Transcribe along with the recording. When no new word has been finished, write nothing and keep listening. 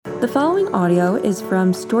The following audio is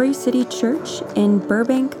from Story City Church in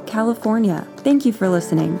Burbank, California. Thank you for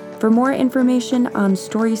listening. For more information on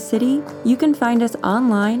Story City, you can find us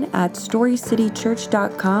online at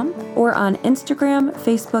storycitychurch.com or on Instagram,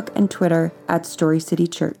 Facebook, and Twitter at Story City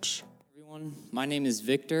Church. Everyone, my name is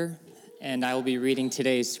Victor, and I will be reading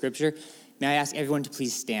today's scripture. May I ask everyone to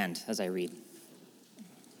please stand as I read?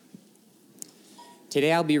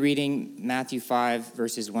 Today I'll be reading Matthew 5,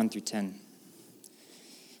 verses 1 through 10.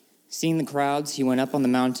 Seeing the crowds, he went up on the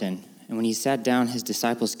mountain, and when he sat down, his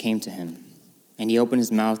disciples came to him. And he opened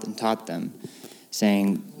his mouth and taught them,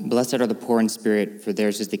 saying, "Blessed are the poor in spirit, for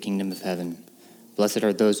theirs is the kingdom of heaven. Blessed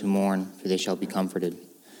are those who mourn, for they shall be comforted.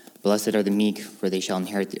 Blessed are the meek, for they shall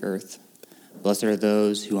inherit the earth. Blessed are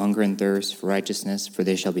those who hunger and thirst for righteousness, for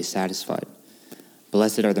they shall be satisfied.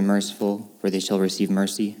 Blessed are the merciful, for they shall receive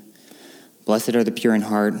mercy. Blessed are the pure in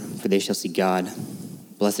heart, for they shall see God.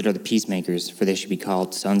 Blessed are the peacemakers, for they shall be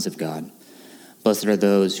called sons of God. Blessed are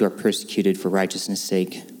those who are persecuted for righteousness'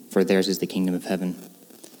 sake, for theirs is the kingdom of heaven."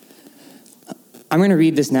 I'm going to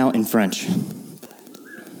read this now in French.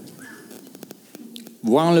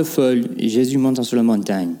 Voyant le folle, Jésus monta sur la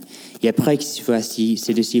montagne, et après qu'il se fut assis,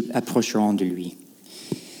 ses disciples approcheront de lui.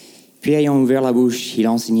 Puis ayant ouvert la bouche, il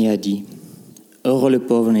enseignait et a dit, « Heureux le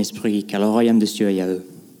pauvre en esprit, car le royaume de Dieu est à eux.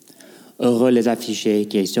 Heureux les affligés,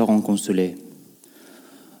 car ils seront consolés.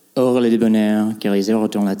 Heureux les débonnaires, car ils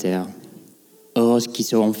hériteront la terre. Heureux ceux qui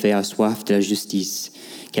seront faits à soif de la justice,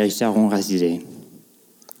 car ils seront rassasiés.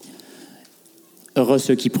 Heureux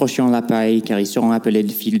ceux qui procheront la paix, car ils seront appelés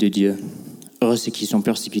les fils de Dieu. Heureux ceux qui sont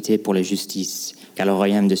persécutés pour la justice, car le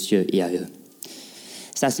royaume de Dieu est à eux. »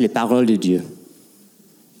 Ça, c'est les paroles de Dieu.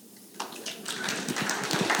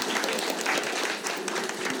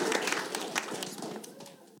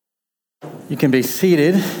 You can be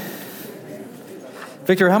seated.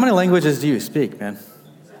 Victor, how many languages do you speak, man?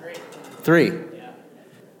 Three.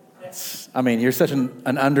 I mean, you're such an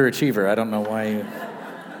underachiever. I don't know why you...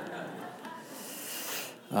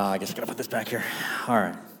 I guess I gotta put this back here. All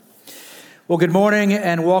right. Well, good morning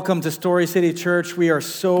and welcome to Story City Church. We are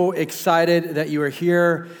so excited that you are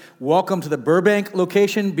here. Welcome to the Burbank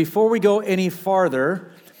location. Before we go any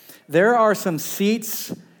farther, there are some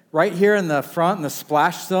seats right here in the front in the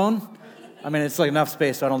splash zone. I mean, it's like enough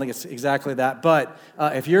space, so I don't think it's exactly that. But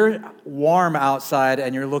if you're warm outside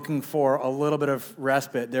and you're looking for a little bit of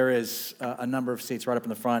respite, there is a number of seats right up in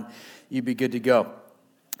the front. You'd be good to go.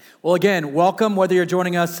 Well, again, welcome, whether you're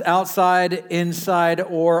joining us outside, inside,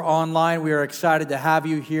 or online. We are excited to have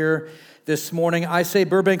you here this morning. I say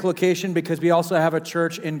Burbank location because we also have a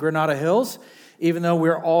church in Granada Hills, even though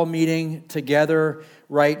we're all meeting together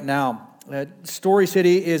right now. Story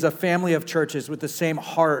City is a family of churches with the same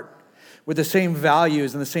heart, with the same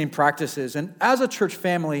values and the same practices. And as a church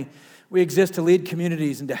family, we exist to lead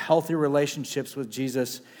communities into healthy relationships with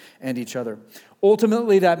Jesus and each other.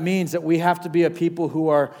 Ultimately, that means that we have to be a people who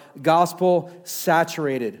are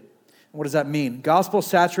gospel-saturated. What does that mean?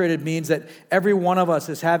 Gospel-saturated means that every one of us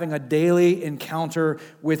is having a daily encounter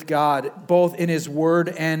with God, both in His Word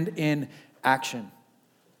and in action.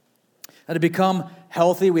 And to become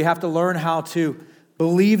healthy, we have to learn how to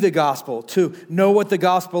believe the gospel, to know what the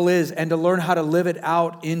gospel is, and to learn how to live it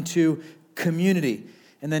out into community,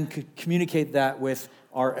 and then communicate that with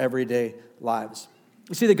our everyday lives.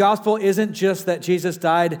 You see, the gospel isn't just that Jesus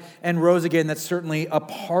died and rose again. That's certainly a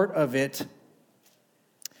part of it.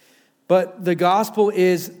 But the gospel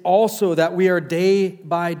is also that we are day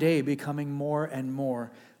by day becoming more and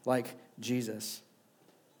more like Jesus.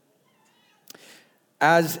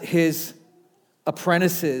 As His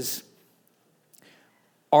apprentices,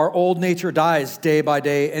 our old nature dies day by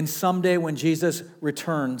day, and someday when Jesus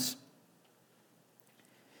returns,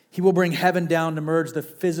 He will bring heaven down to merge the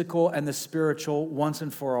physical and the spiritual once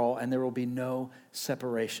and for all, and there will be no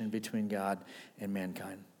separation between God and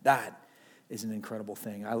mankind. That is an incredible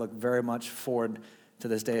thing. I look very much forward to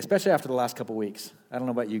this day, especially after the last couple weeks. I don't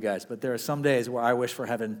know about you guys, but there are some days where I wish for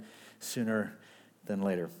heaven sooner than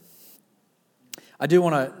later. I do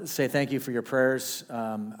want to say thank you for your prayers.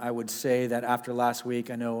 I would say that after last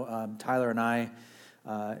week, I know Tyler and I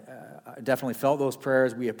definitely felt those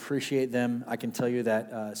prayers. We appreciate them. I can tell you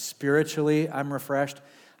that spiritually, I'm refreshed.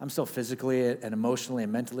 I'm still physically and emotionally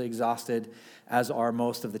and mentally exhausted, as are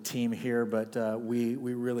most of the team here, but we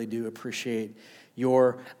really do appreciate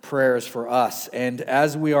your prayers for us. And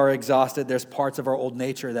as we are exhausted, there's parts of our old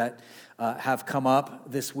nature that have come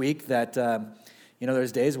up this week that...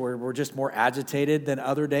 there's days where we're just more agitated than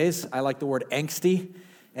other days. I like the word angsty.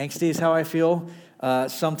 Angsty is how I feel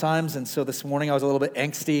sometimes. And so this morning I was a little bit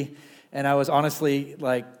angsty, and I was honestly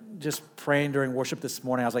like just praying during worship this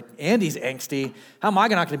morning. I was like, Andy's angsty. How am I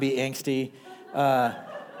not going to be angsty?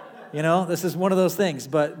 This is one of those things.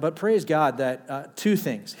 But praise God that two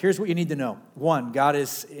things. Here's what you need to know. One, God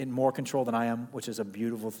is in more control than I am, which is a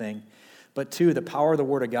beautiful thing. But two, the power of the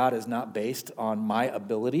Word of God is not based on my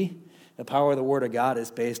ability. The power of the Word of God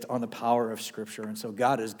is based on the power of Scripture. And so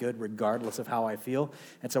God is good regardless of how I feel.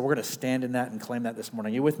 And so we're going to stand in that and claim that this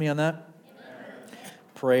morning. Are you with me on that? Amen.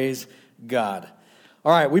 Praise God.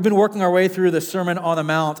 All right, we've been working our way through the Sermon on the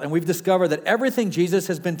Mount, and we've discovered that everything Jesus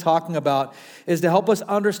has been talking about is to help us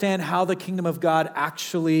understand how the kingdom of God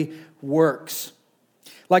actually works.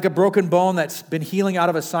 Like a broken bone that's been healing out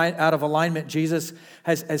of alignment, Jesus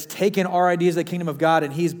has taken our ideas of the kingdom of God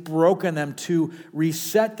and he's broken them to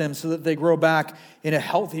reset them so that they grow back in a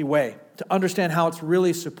healthy way, to understand how it's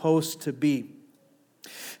really supposed to be.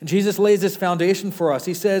 And Jesus lays this foundation for us.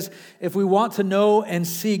 He says, if we want to know and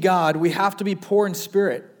see God, we have to be poor in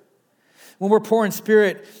spirit. When we're poor in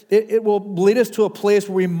spirit, it will lead us to a place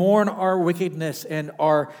where we mourn our wickedness and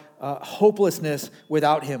our hopelessness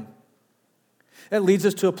without him. It leads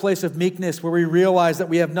us to a place of meekness where we realize that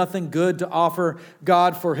we have nothing good to offer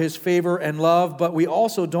God for his favor and love, but we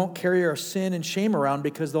also don't carry our sin and shame around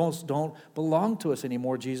because those don't belong to us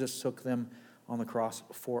anymore. Jesus took them on the cross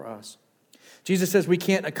for us. Jesus says we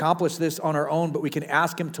can't accomplish this on our own, but we can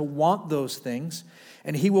ask him to want those things,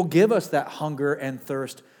 and he will give us that hunger and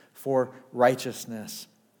thirst for righteousness.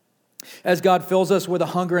 As God fills us with a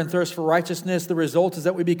hunger and thirst for righteousness, the result is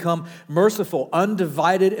that we become merciful,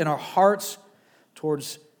 undivided in our hearts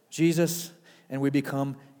towards Jesus, and we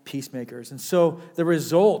become peacemakers. And so the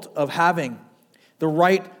result of having the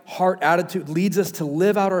right heart attitude leads us to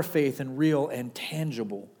live out our faith in real and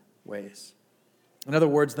tangible ways. In other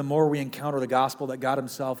words, the more we encounter the gospel that God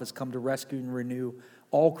himself has come to rescue and renew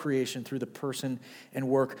all creation through the person and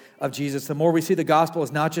work of Jesus, the more we see the gospel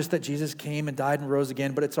is not just that Jesus came and died and rose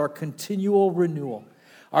again, but it's our continual renewal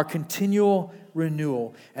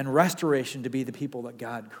and restoration to be the people that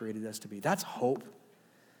God created us to be. That's hope.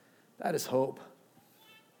 That is hope.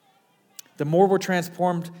 The more we're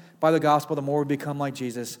transformed by the gospel, the more we become like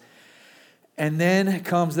Jesus. And then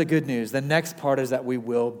comes the good news. The next part is that we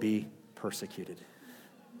will be persecuted.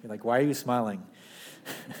 You're like, why are you smiling?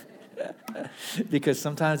 Because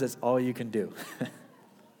sometimes that's all you can do.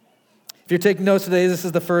 If you're taking notes today, this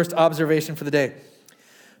is the first observation for the day.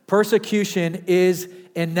 Persecution is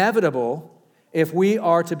inevitable if we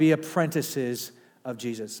are to be apprentices of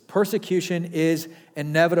Jesus. Persecution is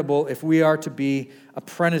inevitable if we are to be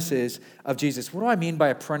apprentices of Jesus. What do I mean by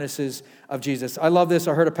apprentices of Jesus? I love this.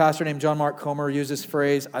 I heard a pastor named John Mark Comer use this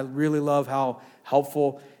phrase. I really love how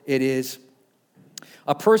helpful it is.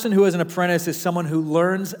 A person who is an apprentice is someone who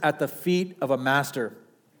learns at the feet of a master.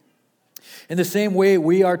 In the same way,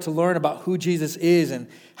 we are to learn about who Jesus is and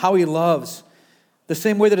how he loves, the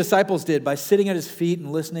same way the disciples did, by sitting at his feet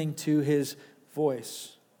and listening to his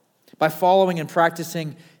voice, by following and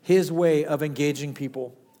practicing his way of engaging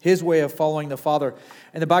people, his way of following the Father.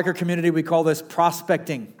 In the biker community, we call this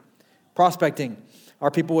prospecting. Prospecting. Our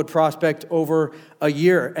people would prospect over a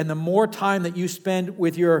year. And the more time that you spend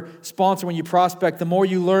with your sponsor when you prospect, the more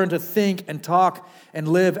you learn to think and talk and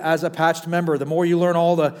live as a patched member. The more you learn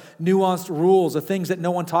all the nuanced rules, the things that no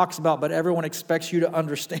one talks about, but everyone expects you to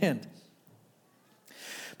understand.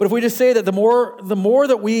 But if we just say that the more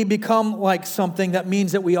that we become like something, that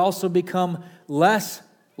means that we also become less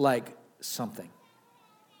like something.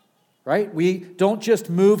 Right? We don't just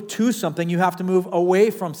move to something, you have to move away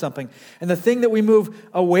from something. And the thing that we move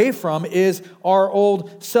away from is our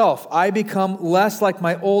old self. I become less like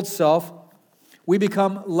my old self. We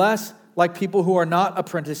become less like people who are not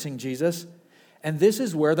apprenticing Jesus. And this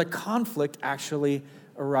is where the conflict actually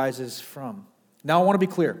arises from. Now I want to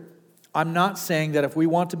be clear. I'm not saying that if we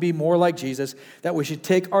want to be more like Jesus, that we should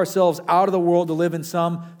take ourselves out of the world to live in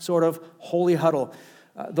some sort of holy huddle.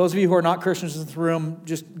 Those of you who are not Christians in the room,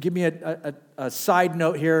 just give me a side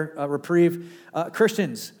note here, a reprieve.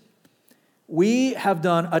 Christians, we have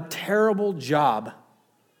done a terrible job.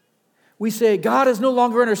 We say, God is no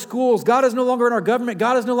longer in our schools. God is no longer in our government.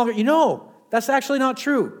 God is no longer... that's actually not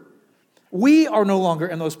true. We are no longer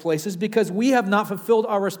in those places because we have not fulfilled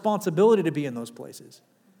our responsibility to be in those places.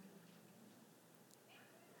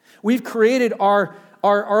 We've created our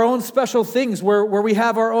own special things where we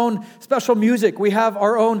have our own special music. We have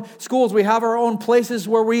our own schools. We have our own places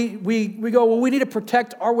where we go, well, we need to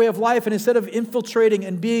protect our way of life. And instead of infiltrating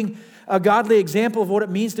and being a godly example of what it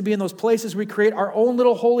means to be in those places, we create our own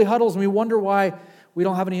little holy huddles and we wonder why we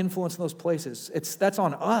don't have any influence in those places. That's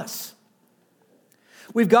on us.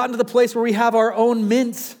 We've gotten to the place where we have our own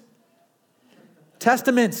mints.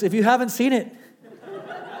 Testaments, if you haven't seen it.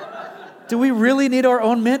 Do we really need our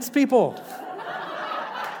own mints, people?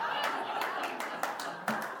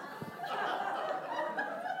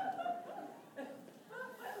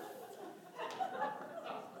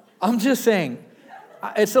 I'm just saying,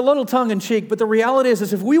 it's a little tongue-in-cheek, but the reality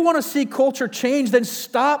is if we want to see culture change, then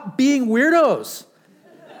stop being weirdos.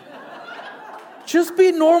 Just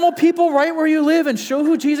be normal people right where you live and show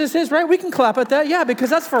who Jesus is, right? We can clap at that, yeah, because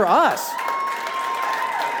that's for us.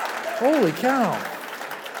 Holy cow.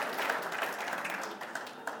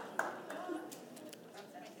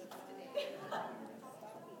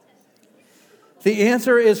 The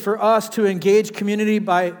answer is for us to engage community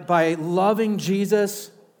by loving Jesus,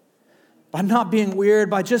 by not being weird,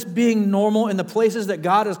 by just being normal in the places that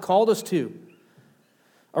God has called us to.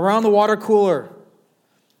 Around the water cooler,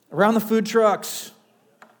 around the food trucks,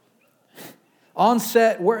 on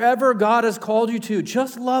set, wherever God has called you to,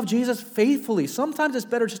 just love Jesus faithfully. Sometimes it's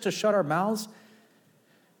better just to shut our mouths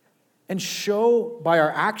and show by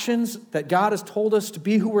our actions that God has told us to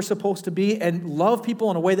be who we're supposed to be and love people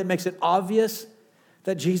in a way that makes it obvious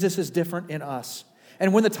that Jesus is different in us.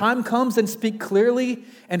 And when the time comes, then speak clearly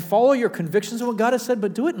and follow your convictions of what God has said,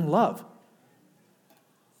 but do it in love.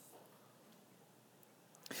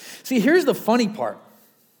 See, here's the funny part.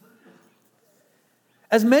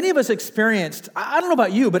 As many of us experienced, I don't know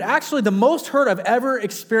about you, but actually the most hurt I've ever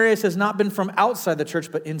experienced has not been from outside the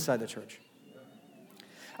church, but inside the church.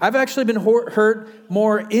 I've actually been hurt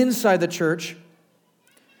more inside the church.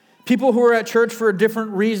 People who are at church for a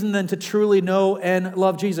different reason than to truly know and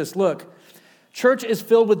love Jesus. Look, church is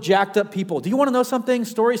filled with jacked up people. Do you want to know something?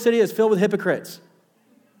 Story City is filled with hypocrites.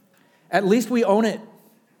 At least we own it.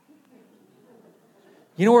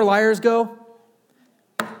 You know where liars go?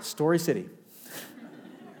 Story City.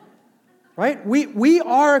 Right? We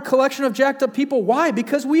are a collection of jacked up people. Why?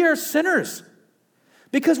 Because we are sinners.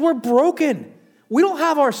 Because we're broken. We don't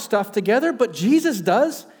have our stuff together, but Jesus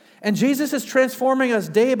does. And Jesus is transforming us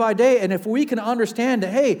day by day. And if we can understand that,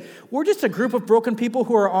 hey, we're just a group of broken people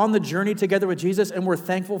who are on the journey together with Jesus, and we're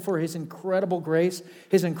thankful for his incredible grace,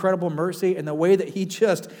 his incredible mercy, and the way that he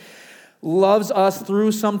just loves us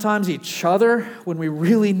through sometimes each other when we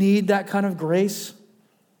really need that kind of grace.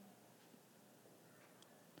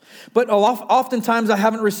 But oftentimes I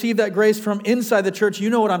haven't received that grace from inside the church.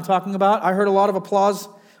 You know what I'm talking about. I heard a lot of applause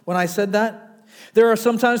when I said that. There are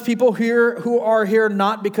sometimes people here who are here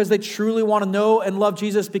not because they truly want to know and love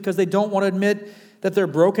Jesus, because they don't want to admit that they're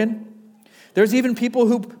broken. There's even people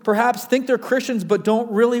who perhaps think they're Christians but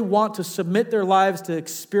don't really want to submit their lives to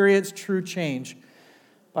experience true change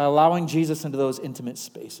by allowing Jesus into those intimate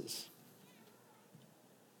spaces.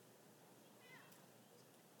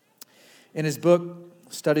 In his book,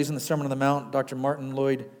 Studies in the Sermon on the Mount, Dr. Martin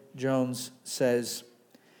Lloyd-Jones says,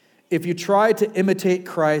 "If you try to imitate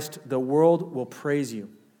Christ, the world will praise you.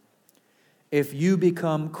 If you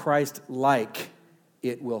become Christ-like,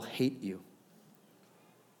 it will hate you."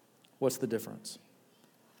 What's the difference?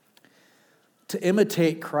 To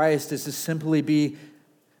imitate Christ is to simply be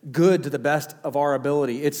good to the best of our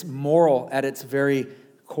ability. It's moral at its very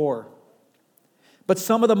core. But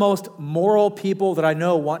some of the most moral people that I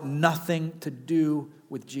know want nothing to do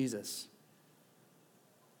with Jesus.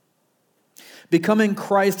 Becoming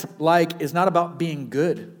Christ-like is not about being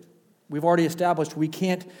good. We've already established we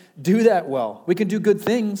can't do that well. We can do good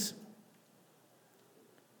things,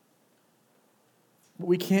 but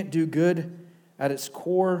we can't do good at its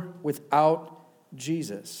core without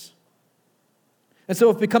Jesus. And so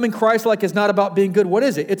if becoming Christ-like is not about being good, what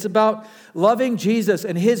is it? It's about loving Jesus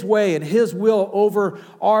and his way and his will over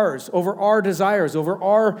ours, over our desires, over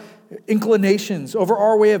our inclinations, over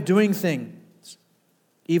our way of doing things,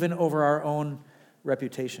 even over our own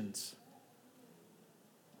reputations.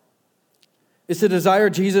 It's to desire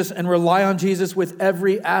Jesus and rely on Jesus with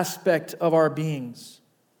every aspect of our beings.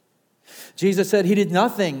 Jesus said he did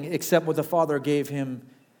nothing except what the Father gave him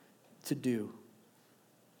to do.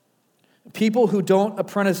 People who don't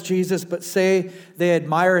apprentice Jesus but say they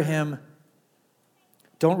admire him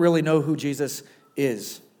don't really know who Jesus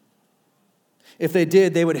is. If they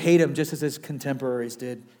did, they would hate him just as his contemporaries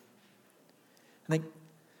did. I think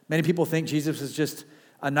many people think Jesus is just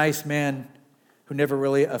a nice man who never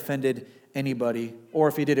really offended anybody, or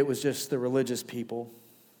if he did, it was just the religious people.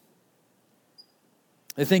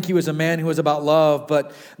 They think he was a man who was about love,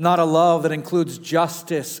 but not a love that includes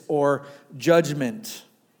justice or judgment.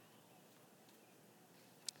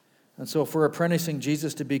 And so if we're apprenticing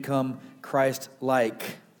Jesus to become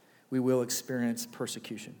Christ-like, we will experience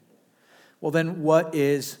persecution. Well, then what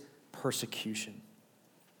is persecution?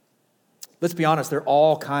 Let's be honest, there are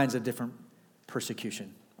all kinds of different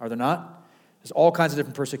persecution, are there not? There's all kinds of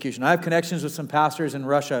different persecution. I have connections with some pastors in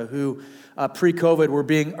Russia who, pre-COVID, were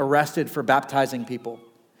being arrested for baptizing people.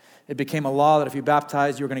 It became a law that if you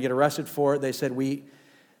baptized, you were going to get arrested for it. They said, we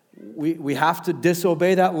have to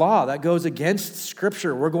disobey that law. That goes against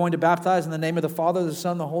Scripture. We're going to baptize in the name of the Father, the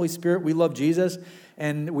Son, the Holy Spirit. We love Jesus,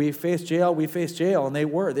 and we face jail. And they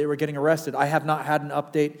were getting arrested. I have not had an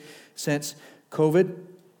update since COVID,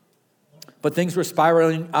 but things were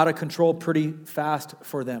spiraling out of control pretty fast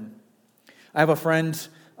for them. I have a friend,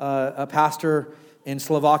 a pastor in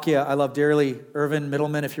Slovakia I love dearly, Irvin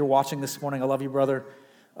Middleman. If you're watching this morning, I love you, brother.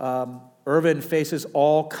 Irvin faces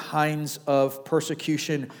all kinds of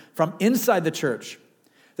persecution from inside the church.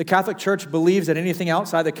 The Catholic Church believes that anything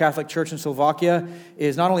outside the Catholic Church in Slovakia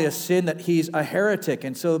is not only a sin, that he's a heretic.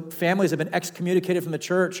 And so families have been excommunicated from the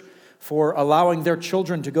church for allowing their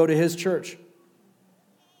children to go to his church.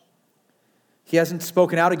 He hasn't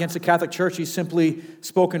spoken out against the Catholic Church. He's simply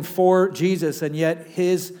spoken for Jesus, and yet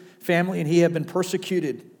his family and he have been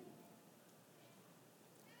persecuted,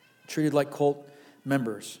 treated like cult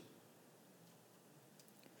members.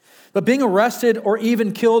 But being arrested or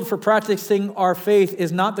even killed for practicing our faith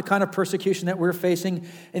is not the kind of persecution that we're facing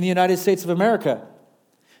in the United States of America.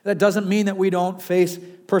 That doesn't mean that we don't face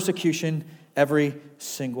persecution every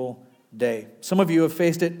single day. Some of you have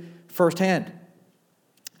faced it firsthand.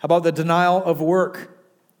 How about the denial of work?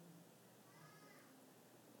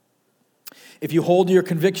 If you hold to your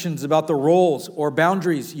convictions about the roles or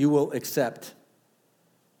boundaries you will accept.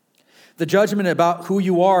 The judgment about who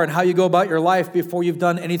you are and how you go about your life before you've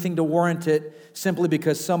done anything to warrant it simply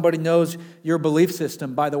because somebody knows your belief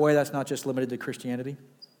system. By the way, that's not just limited to Christianity.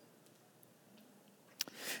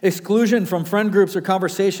 Exclusion from friend groups or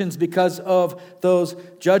conversations because of those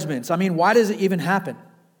judgments. I mean, why does it even happen?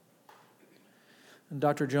 And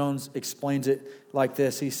Dr. Jones explains it like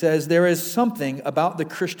this. He says, there is something about the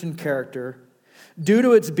Christian character, due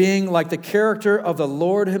to its being like the character of the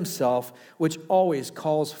Lord himself, which always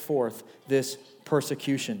calls forth this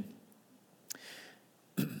persecution.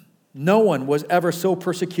 No one was ever so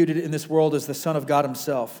persecuted in this world as the Son of God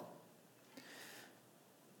himself.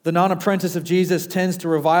 The non-apprentice of Jesus tends to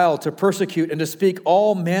revile, to persecute, and to speak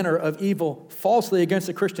all manner of evil falsely against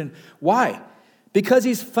the Christian. Why? Because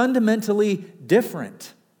he's fundamentally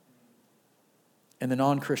different. And the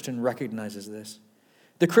non-Christian recognizes this.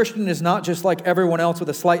 The Christian is not just like everyone else with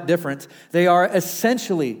a slight difference. They are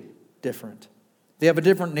essentially different. They have a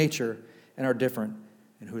different nature and are different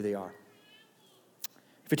in who they are.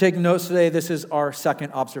 If you're taking notes today, this is our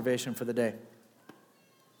second observation for the day.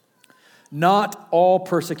 Not all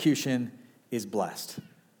persecution is blessed.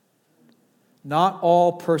 Not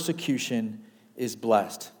all persecution is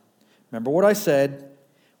blessed. Remember what I said?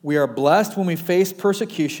 We are blessed when we face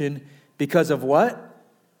persecution because of what?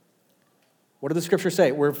 What did the scripture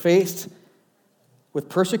say? We're faced with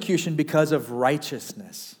persecution because of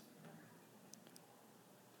righteousness.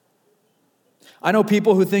 I know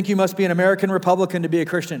people who think you must be an American Republican to be a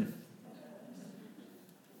Christian.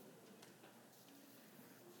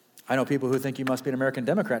 I know people who think you must be an American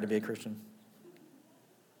Democrat to be a Christian.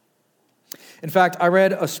 In fact, I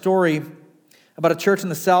read a story about a church in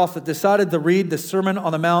the South that decided to read the Sermon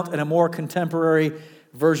on the Mount in a more contemporary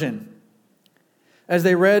version. As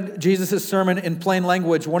they read Jesus' sermon in plain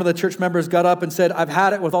language, one of the church members got up and said, "I've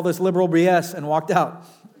had it with all this liberal BS," and walked out.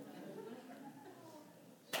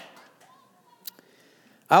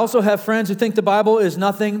 I also have friends who think the Bible is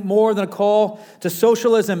nothing more than a call to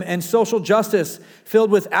socialism and social justice filled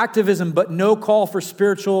with activism, but no call for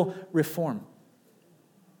spiritual reform.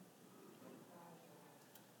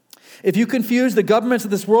 If you confuse the governments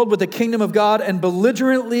of this world with the kingdom of God and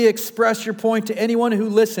belligerently express your point to anyone who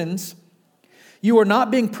listens, you are not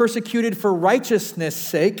being persecuted for righteousness'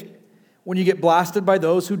 sake when you get blasted by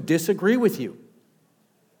those who disagree with you.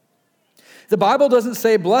 The Bible doesn't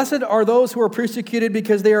say, "Blessed are those who are persecuted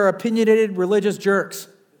because they are opinionated religious jerks."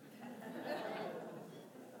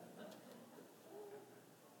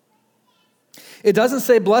 It doesn't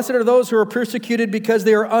say, "Blessed are those who are persecuted because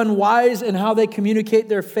they are unwise in how they communicate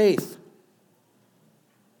their faith."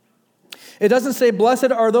 It doesn't say,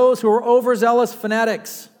 "Blessed are those who are overzealous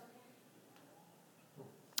fanatics."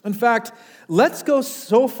 In fact, let's go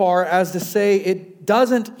so far as to say it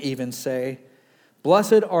doesn't even say,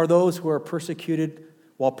 "Blessed are those who are persecuted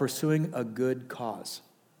while pursuing a good cause."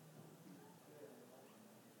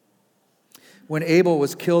 When Abel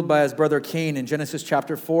was killed by his brother Cain in Genesis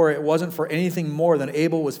chapter 4, it wasn't for anything more than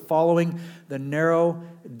Abel was following the narrow,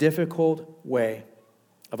 difficult way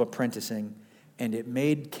of apprenticing, and it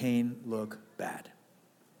made Cain look bad.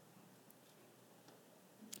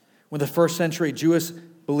 When the first century Jewish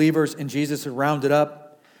believers in Jesus are rounded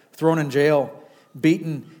up, thrown in jail,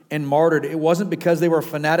 beaten, and martyred. It wasn't because they were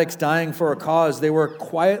fanatics dying for a cause. They were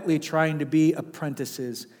quietly trying to be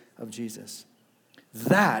apprentices of Jesus.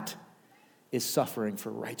 That is suffering for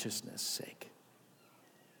righteousness' sake.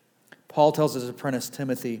 Paul tells his apprentice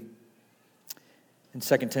Timothy in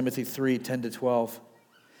 2 Timothy 3:10-12,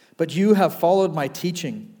 "But you have followed my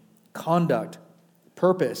teaching, conduct,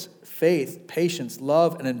 purpose, faith, patience,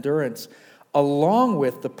 love, and endurance, along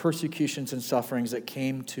with the persecutions and sufferings that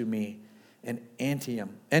came to me in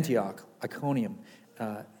Antioch, Iconium,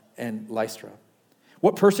 and Lystra.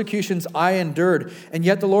 What persecutions I endured, and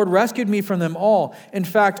yet the Lord rescued me from them all. In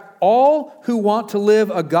fact, all who want to live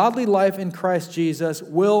a godly life in Christ Jesus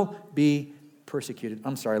will be persecuted."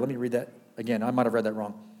 I'm sorry, let me read that again. I might have read that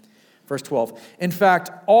wrong. Verse 12. "In fact,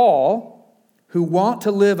 all who want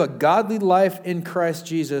to live a godly life in Christ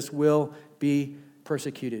Jesus will be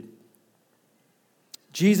persecuted."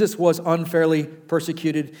 Jesus was unfairly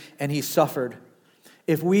persecuted, and he suffered.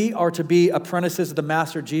 If we are to be apprentices of the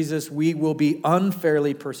Master Jesus, we will be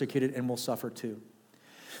unfairly persecuted and will suffer too.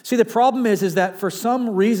 See, the problem is that for some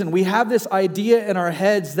reason, we have this idea in our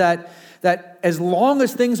heads that as long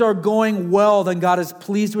as things are going well, then God is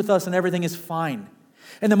pleased with us and everything is fine.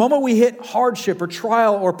 And the moment we hit hardship or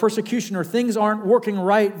trial or persecution or things aren't working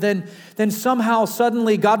right, then somehow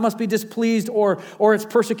suddenly God must be displeased or it's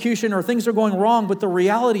persecution or things are going wrong. But the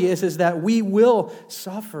reality is that we will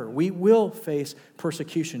suffer. We will face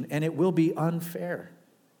persecution, and it will be unfair.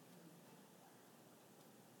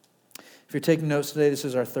 If you're taking notes today, this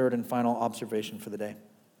is our third and final observation for the day.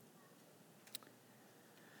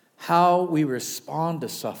 How we respond to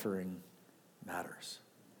suffering matters.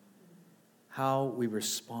 How we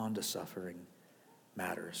respond to suffering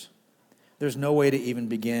matters. There's no way to even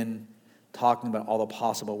begin talking about all the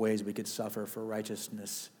possible ways we could suffer for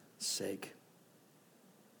righteousness' sake.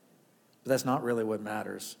 But that's not really what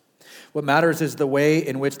matters. What matters is the way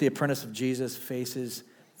in which the apprentice of Jesus faces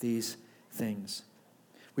these things.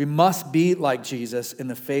 We must be like Jesus in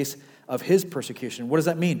the face of his persecution. What does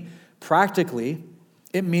that mean? Practically,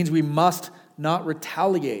 it means we must not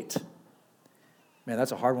retaliate. Man,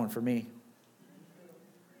 that's a hard one for me.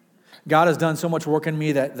 God has done so much work in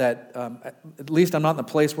me that at least I'm not in the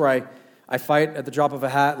place where I fight at the drop of a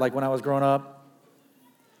hat like when I was growing up.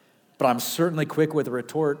 But I'm certainly quick with a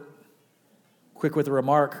retort, quick with a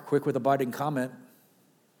remark, quick with a biting comment.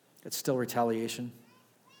 It's still retaliation.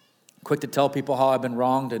 Quick to tell people how I've been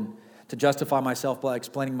wronged and to justify myself by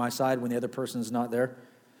explaining my side when the other person's not there.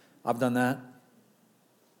 I've done that.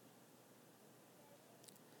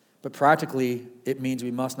 But practically, it means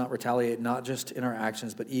we must not retaliate, not just in our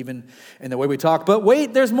actions, but even in the way we talk. But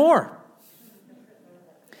wait, there's more.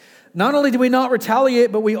 Not only do we not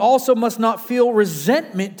retaliate, but we also must not feel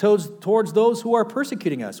resentment towards those who are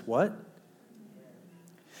persecuting us. What?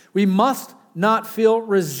 We must not feel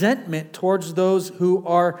resentment towards those who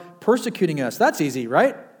are persecuting us. That's easy,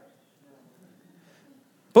 right?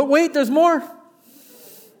 But wait, there's more.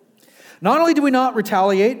 Not only do we not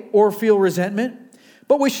retaliate or feel resentment,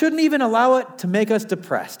 but we shouldn't even allow it to make us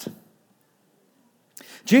depressed.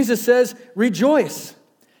 Jesus says, rejoice,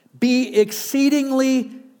 be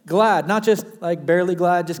exceedingly glad. Not just like barely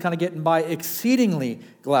glad, just kind of getting by, exceedingly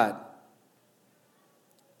glad.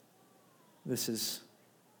 If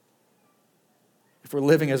we're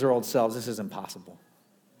living as our old selves, this is impossible.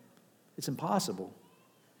 It's impossible.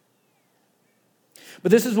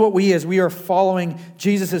 But this is what we, as we are following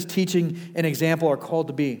Jesus' teaching and example, are called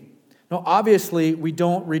to be. Now, obviously, we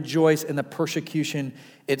don't rejoice in the persecution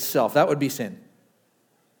itself. That would be sin.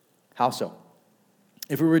 How so?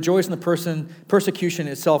 If we rejoice in the persecution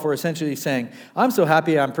itself, we're essentially saying, I'm so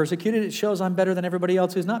happy I'm persecuted, it shows I'm better than everybody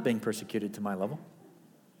else who's not being persecuted to my level.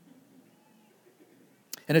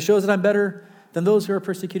 And it shows that I'm better than those who are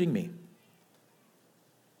persecuting me.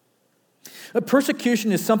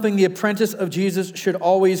 Persecution is something the apprentice of Jesus should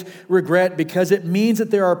always regret because it means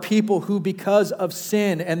that there are people who, because of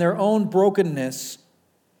sin and their own brokenness,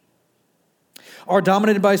 are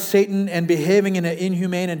dominated by Satan and behaving in an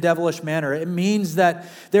inhumane and devilish manner. It means that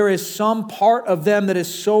there is some part of them that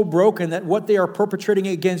is so broken that what they are perpetrating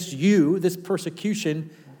against you, this persecution,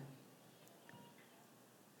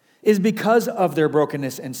 is because of their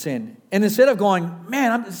brokenness and sin. And instead of going,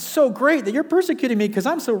 man, it's so great that you're persecuting me because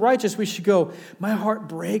I'm so righteous, we should go, my heart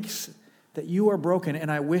breaks that you are broken,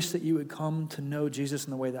 and I wish that you would come to know Jesus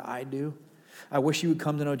in the way that I do. I wish you would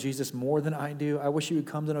come to know Jesus more than I do. I wish you would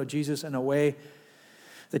come to know Jesus in a way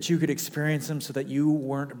that you could experience him so that you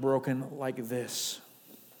weren't broken like this.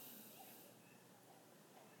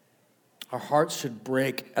 Our hearts should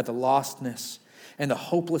break at the lostness and the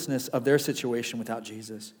hopelessness of their situation without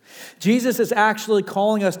Jesus. Jesus is actually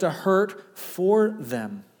calling us to hurt for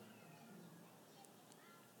them,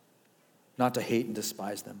 not to hate and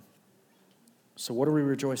despise them. So what are we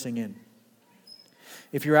rejoicing in?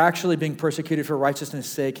 If you're actually being persecuted for righteousness'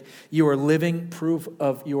 sake, you are living proof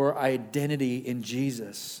of your identity in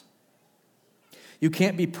Jesus. You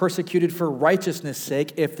can't be persecuted for righteousness'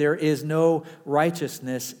 sake if there is no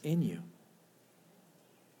righteousness in you.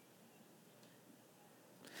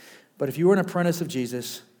 But if you are an apprentice of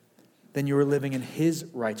Jesus, then you are living in his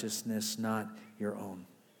righteousness, not your own.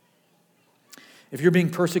 If you're being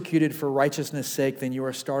persecuted for righteousness' sake, then you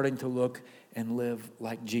are starting to look and live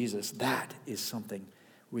like Jesus. That is something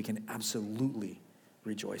we can absolutely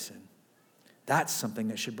rejoice in. That's something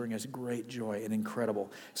that should bring us great joy and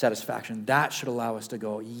incredible satisfaction. That should allow us to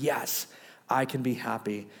go, yes, I can be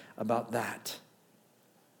happy about that.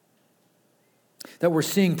 That we're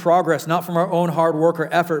seeing progress, not from our own hard work or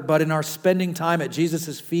effort, but in our spending time at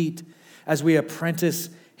Jesus' feet as we apprentice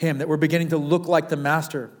him, that we're beginning to look like the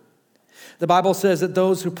master. The Bible says that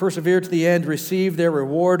those who persevere to the end receive their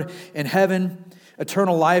reward in heaven,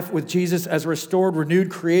 eternal life with Jesus as restored, renewed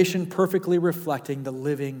creation, perfectly reflecting the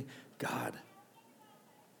living God.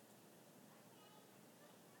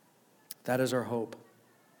 That is our hope.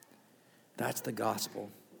 That's the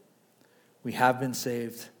gospel. We have been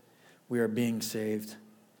saved, we are being saved,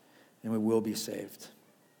 and we will be saved.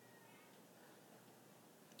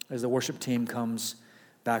 As the worship team comes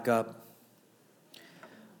back up,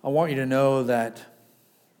 I want you to know that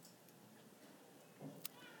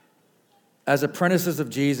as apprentices of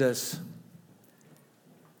Jesus,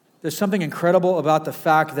 there's something incredible about the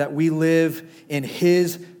fact that we live in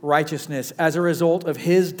his righteousness as a result of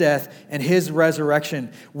his death and his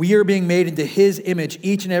resurrection. We are being made into his image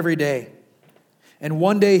each and every day. And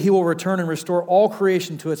one day he will return and restore all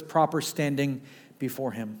creation to its proper standing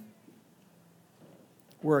before him.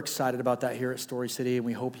 We're excited about that here at Story City, and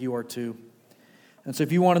we hope you are too. And so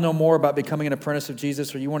if you want to know more about becoming an apprentice of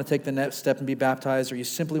Jesus, or you want to take the next step and be baptized, or you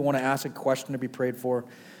simply want to ask a question to be prayed for,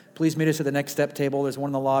 please meet us at the Next Step table. There's one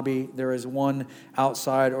in the lobby. There is one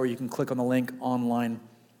outside, or you can click on the link online.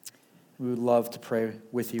 We would love to pray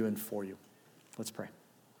with you and for you. Let's pray.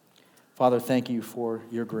 Father, thank you for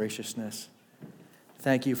your graciousness.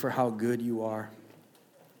 Thank you for how good you are.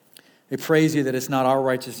 We praise you that it's not our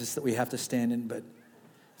righteousness that we have to stand in, but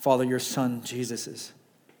Father, your Son, Jesus'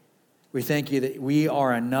 We thank you that we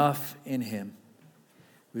are enough in him.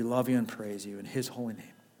 We love you and praise you in his holy name.